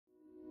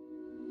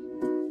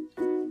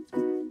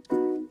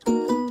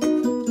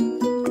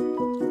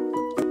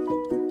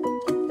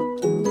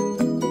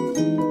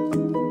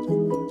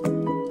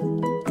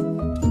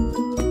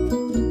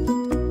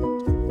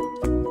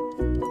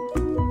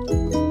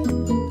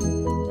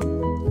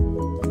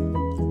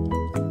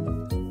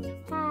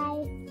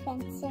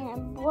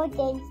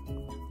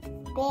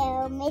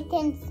Bill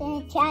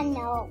Mittens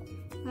channel.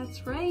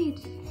 That's right.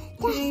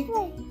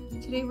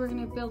 Today we're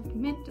gonna build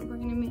We're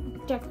gonna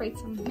decorate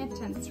some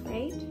mittens,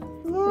 right?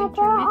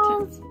 Winter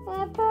mittens.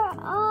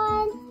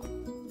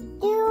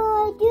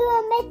 Do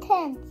a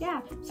mitten.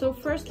 Yeah. So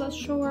first, let's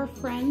show our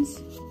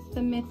friends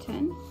the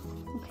mitten.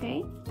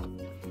 Okay.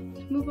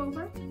 Move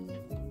over.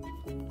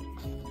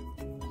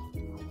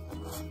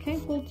 Okay.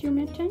 Hold your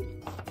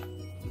mitten.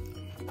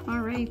 All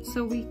right.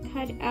 So we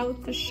cut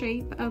out the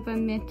shape of a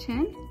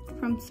mitten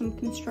from some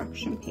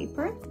construction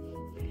paper.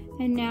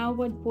 And now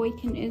what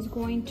Bojken is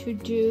going to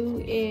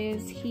do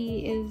is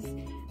he is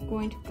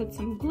going to put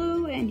some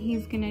glue and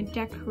he's going to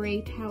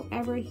decorate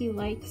however he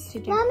likes to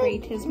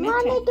decorate his mitten.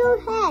 Mommy, go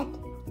ahead.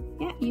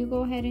 Yeah, you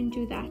go ahead and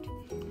do that.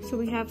 So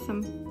we have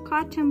some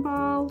cotton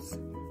balls,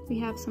 we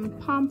have some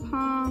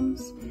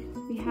pom-poms,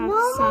 we have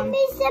some... Mommy,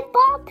 it's a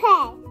ball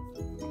pen.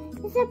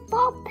 It's a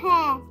ball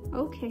pen.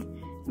 Okay,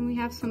 and we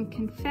have some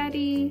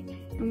confetti,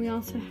 and we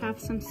also have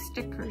some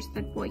stickers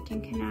that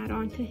Bojken can add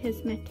on to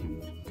his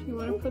mittens. You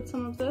want to put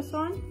some of this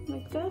on,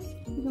 like this?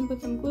 You can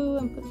put some glue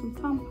and put some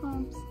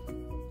pom-poms.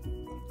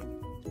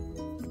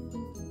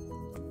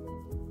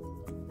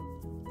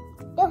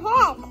 Go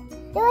ahead.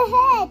 Go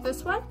ahead.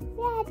 This one?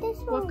 Yeah, this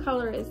one. What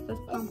color is this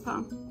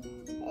pom-pom?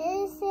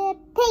 It's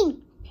pink.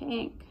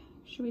 Pink.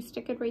 Should we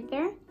stick it right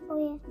there? Oh,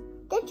 yeah.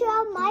 Good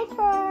job, my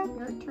turn.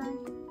 Your turn.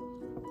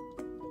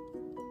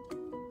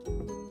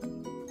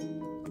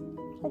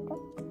 Okay.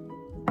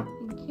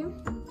 Thank you.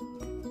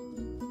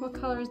 What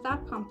color is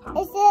that pom-pom?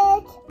 Is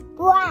it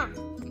black?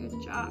 Good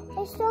job.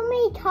 There's so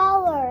many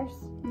colors.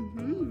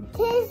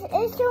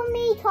 It's so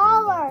many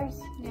colors.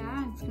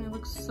 Yeah, it's gonna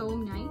look so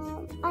nice.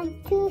 I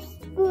choose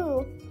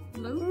blue.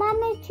 Blue?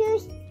 Mama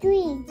choose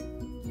green.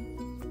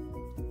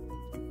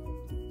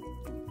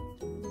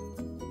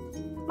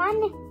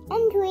 Mama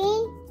and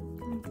green.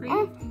 And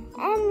green?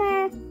 And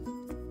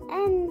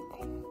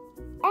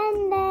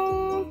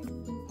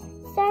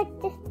start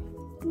this.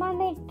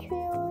 Mama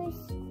choose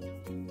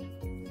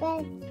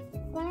red.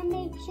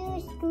 Mama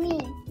choose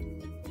green.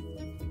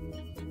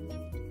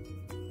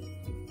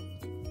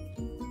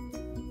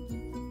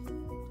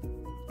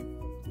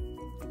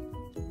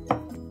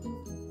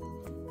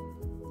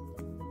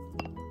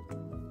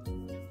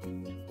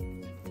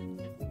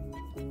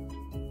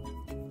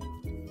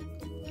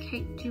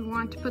 Okay, do you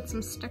want to put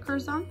some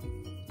stickers on?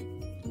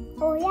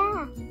 Oh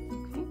yeah.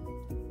 Okay.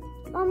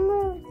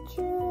 Mama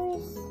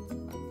choose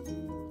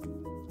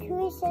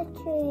a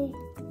tree.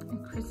 A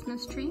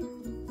Christmas tree?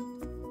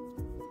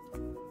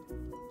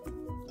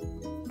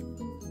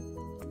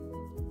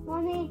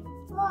 Mommy,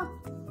 look.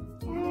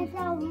 There's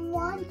a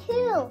 1,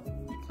 2.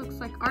 It looks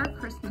like our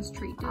Christmas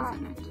tree,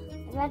 doesn't it?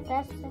 That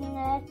doesn't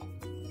it?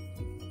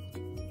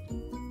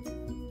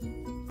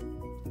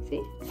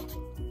 See?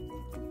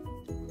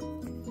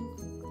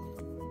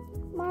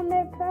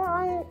 Mama, put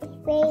on right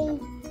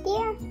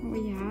there. Oh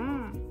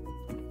yeah.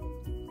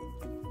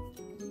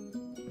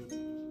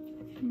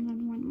 And then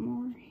one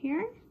more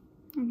here.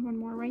 And one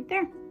more right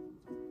there.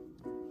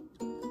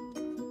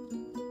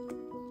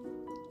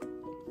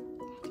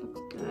 That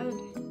looks good.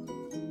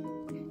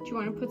 Do you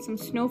want to put some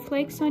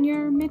snowflakes on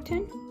your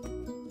mitten?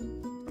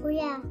 Oh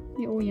yeah.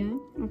 Oh yeah?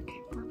 Okay.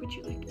 Where would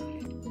you like to put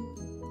it?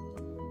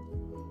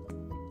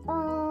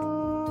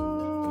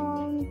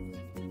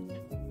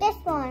 This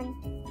one.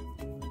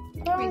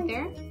 Right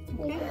there?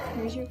 Okay.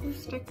 Here's your glue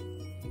stick.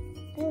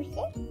 Glue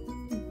stick?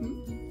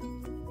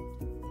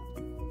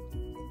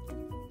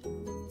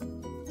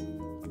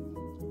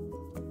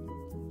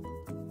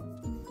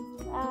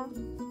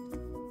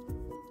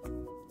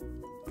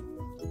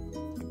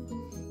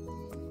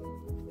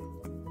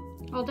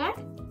 All done?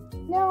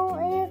 No,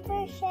 in the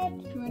first set.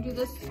 You want to do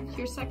this,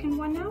 your second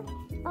one now?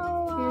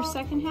 Oh. Your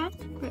second hand?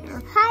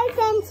 Hi,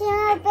 friends.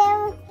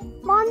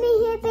 Mommy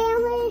here,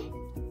 family.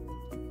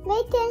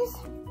 Mittens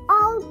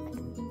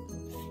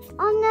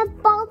on the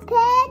ball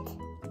pit.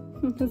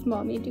 Is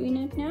Mommy doing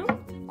it now?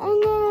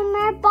 And then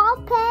my ball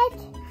pit.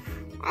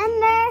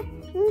 And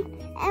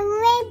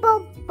rainbow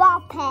ball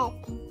pit.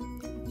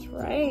 That's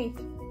right.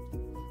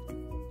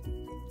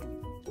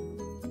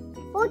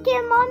 Look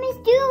what Mommy's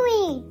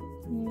doing.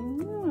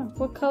 Yeah.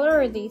 What color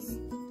are these?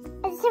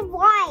 It's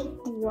white.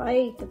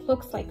 White. It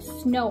looks like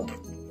snow.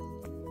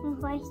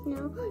 White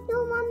snow.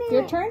 No, Mommy.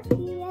 Your turn?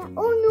 Yeah.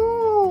 Oh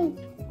no.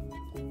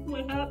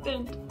 What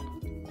happened?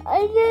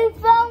 I just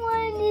found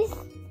one of these.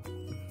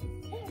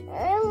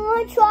 I'm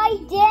gonna try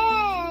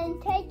again.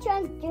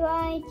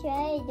 Try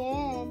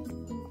again.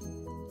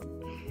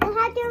 I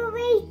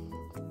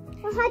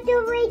have to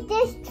read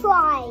this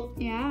try.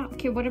 Yeah.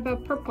 Okay, what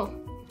about purple?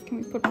 Can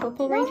we put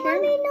purple right here?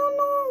 Mommy, no.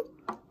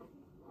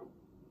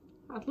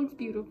 That looks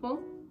beautiful.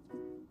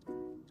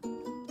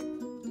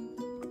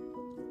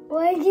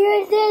 Why do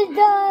you say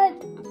that?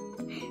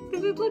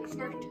 Because it looks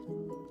hard.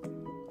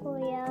 Oh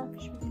yeah.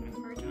 Should we put a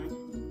heart on?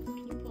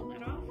 Can you pull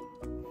that off?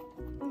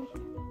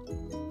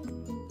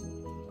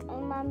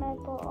 Mama,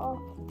 pull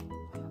off.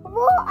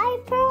 Well, I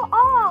pull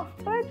off.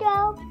 Virgo.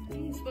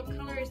 Nice. What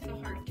color is the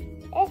heart?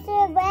 It's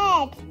a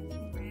red.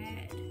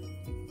 Red.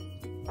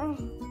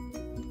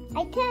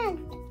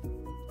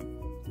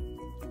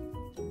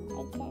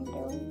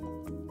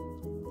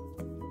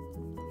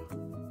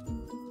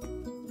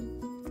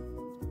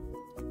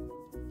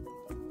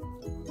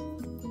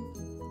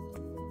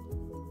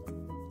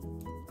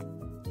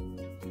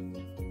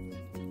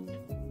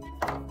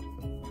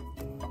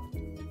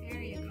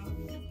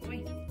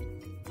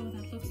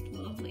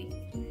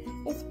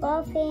 It's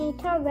ball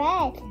pink or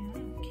red.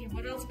 Yeah. Okay,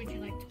 what else would you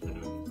like to put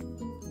on?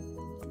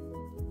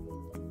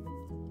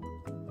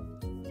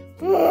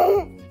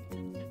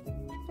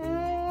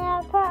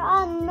 I'll put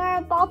on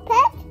more ball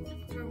pit.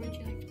 Where would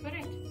you like to put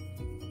it?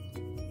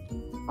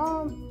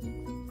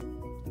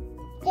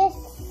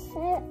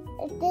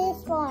 This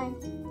one.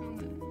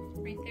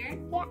 Right there?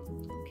 Yeah.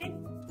 Okay.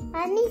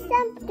 I need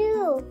some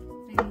blue.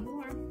 There you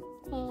are.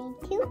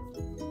 Thank you.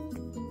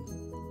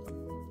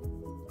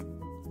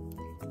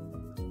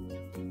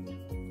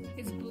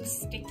 Is blue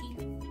sticky?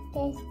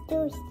 It's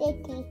too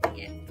sticky.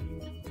 Yeah.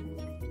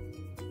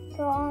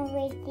 Go on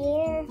right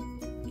there.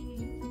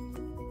 Okay.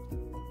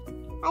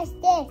 I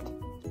stick.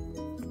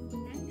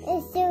 Nice.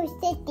 It's too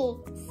sticky.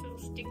 So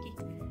sticky.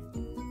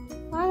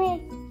 Mommy,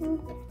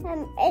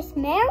 it's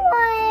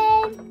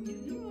melon.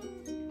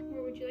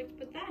 Where would you like to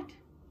put that?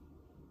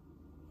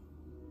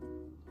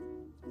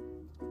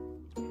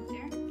 Right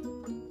there?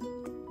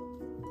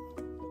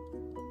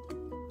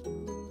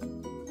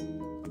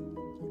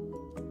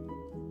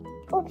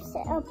 Oops,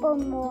 up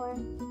one more.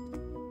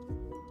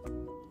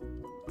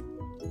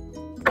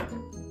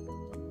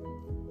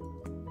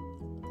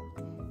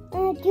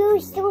 Too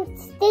so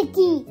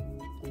sticky.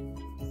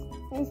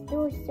 It's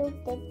too so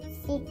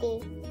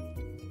sticky.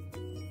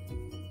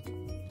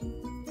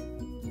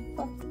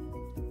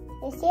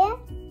 Is it?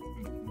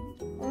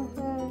 What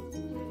about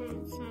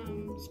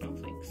some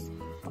snowflakes?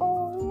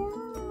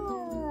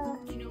 Oh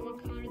Do you know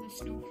what color the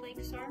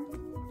snowflakes are?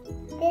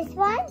 yeah. This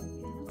one?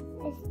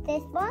 Yeah. Is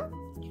this one?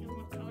 Do you know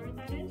what color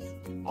that is?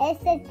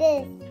 It's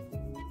this.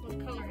 What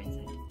color is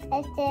it?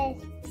 It's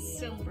this.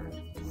 Silver.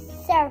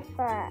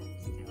 Surfer.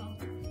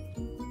 Silver.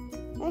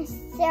 It's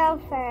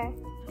silver.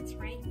 That's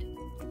right.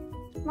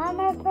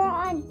 Mama put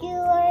on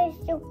yours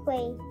to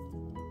wait.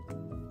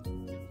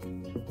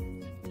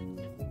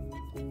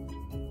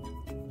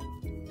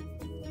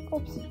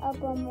 Oops, up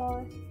one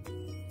more.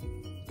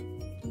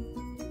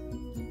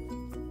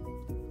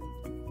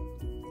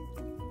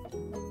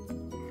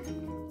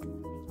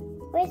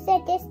 Where's the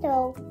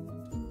distal?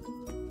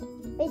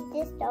 Where's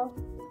distal?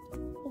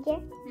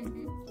 Here?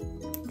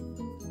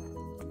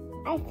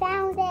 I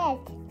found it.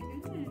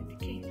 Good.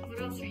 Okay,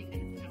 what else are you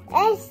going to put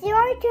on? It's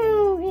your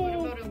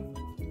turn. What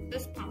about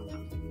this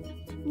pom-pom?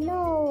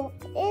 No,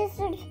 it's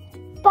a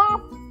ball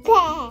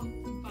pet.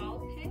 Ball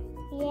pin?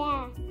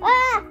 Yeah.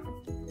 Ah!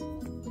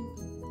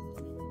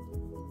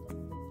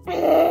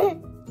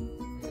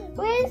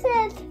 Where is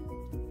it?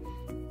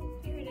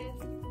 Here it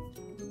is.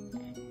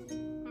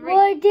 All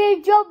Why right.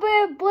 did jump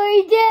and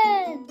play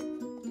then?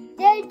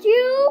 Did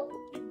you?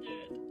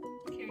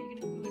 Okay, are you going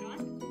to glue it on?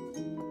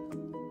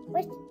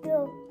 What's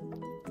blue?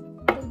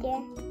 Right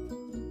there.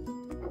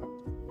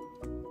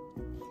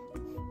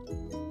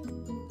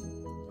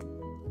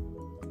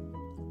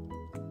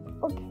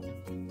 Okay.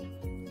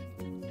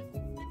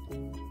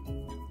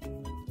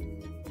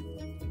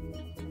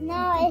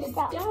 Now it's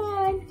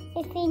done.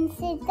 It means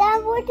it's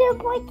done with the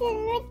Bojken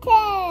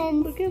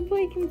mittens. Look at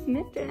Bojken's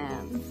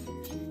mittens.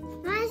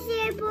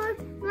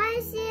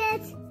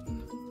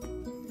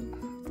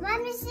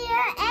 Mommy see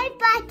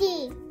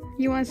everybody.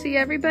 You want to see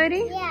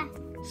everybody? Yeah.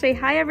 Say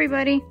hi,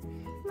 everybody.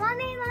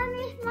 Mommy,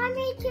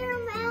 turn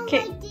around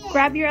Okay, like this.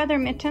 grab your other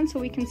mitten so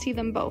we can see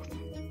them both.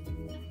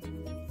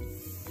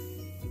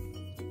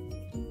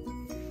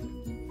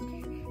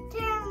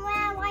 Turn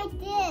around like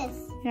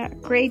this. Yeah,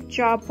 great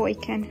job,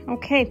 Bojken.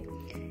 Okay.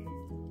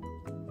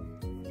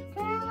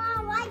 Turn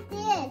around like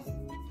this.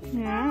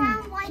 Turn Yeah.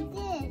 around like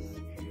this.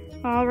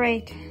 All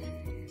right.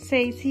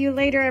 Say, see you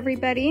later,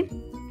 everybody.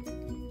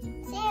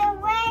 See you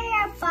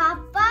later.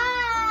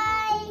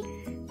 Bye-bye.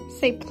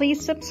 Say,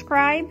 please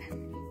subscribe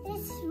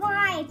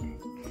Subscribe.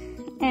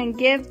 and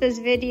give this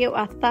video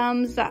a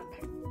thumbs up.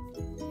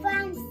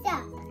 Thumbs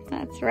up.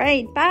 That's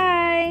right.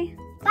 Bye.